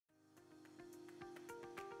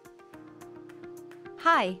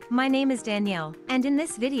Hi, my name is Danielle, and in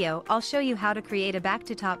this video I'll show you how to create a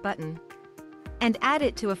back-to-top button and add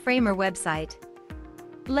it to a Framer website.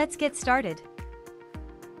 Let's get started.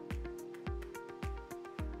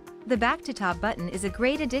 The back-to-top button is a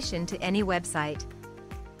great addition to any website.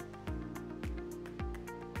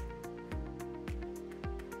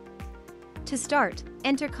 To start,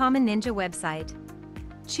 enter Common Ninja website.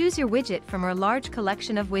 Choose your widget from our large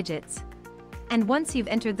collection of widgets. And once you've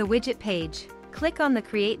entered the widget page, click on the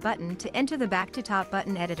Create button to enter the back-to-top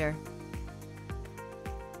button editor.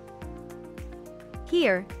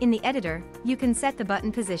 Here, in the editor, you can set the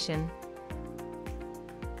button position.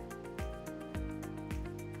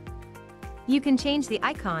 You can change the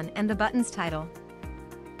icon and the button's title.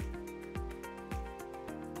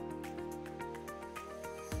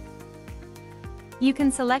 You can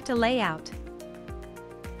select a layout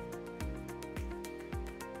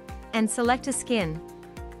and select a skin.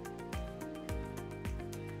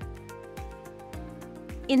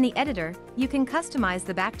 In the editor, you can customize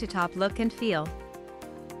the back-to-top look and feel.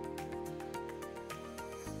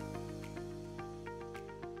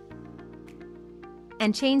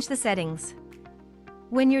 And change the settings.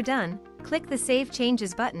 When you're done, click the Save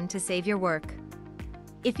Changes button to save your work.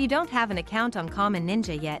 If you don't have an account on Common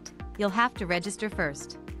Ninja yet, you'll have to register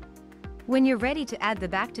first. When you're ready to add the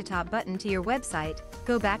back-to-top button to your website,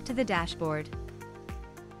 go back to the dashboard.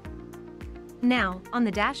 Now, on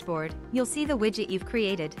the dashboard, you'll see the widget you've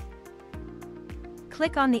created.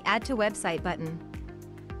 Click on the Add to Website button.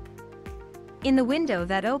 In the window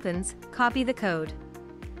that opens, copy the code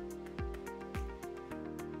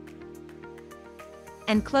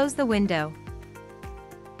and close the window.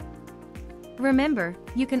 Remember,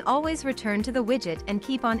 you can always return to the widget and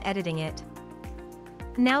keep on editing it.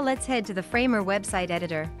 Now let's head to the Framer website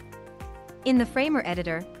editor. In the Framer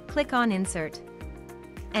editor, click on Insert.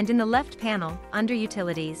 And in the left panel, under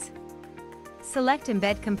Utilities, select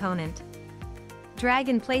Embed Component. Drag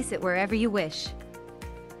and place it wherever you wish.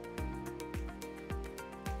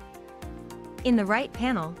 In the right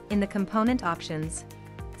panel, in the Component Options,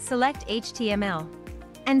 select HTML.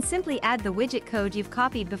 And simply add the widget code you've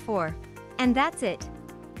copied before. And that's it.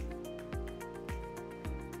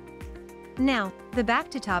 Now, the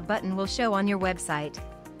back-to-top button will show on your website.